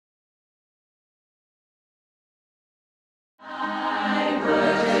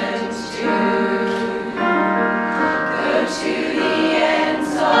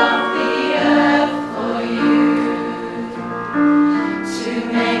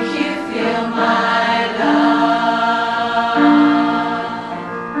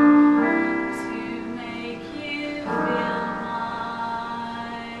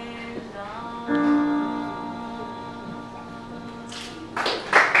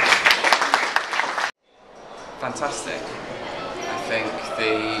fantastic. I think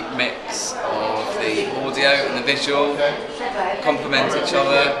the mix of the audio and the visual complement each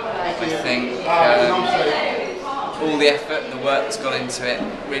other. I think all the effort and the work that's gone into it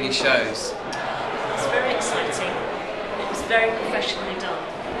really shows. It's very exciting. It was very professionally done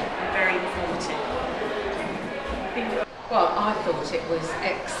and very informative. Well, I thought it was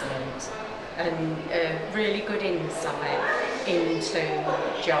excellent and really good insight into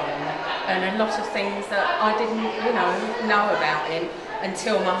John and a lot of things that I didn't, know about him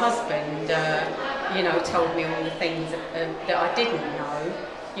until my husband, told me all the things that I didn't know.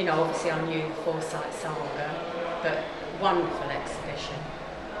 Obviously I knew the Forsyte saga, but wonderful exhibition.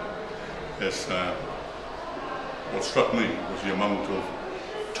 Yes, what struck me was the amount of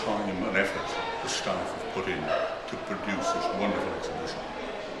time and effort the staff have put in to produce this wonderful exhibition.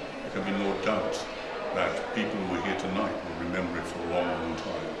 There can be no doubt that people who are here tonight will remember it for a long, long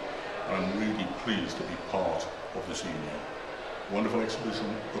time. And I'm really pleased to be part of this evening. Wonderful exhibition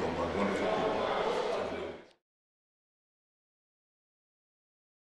put on by wonderful people.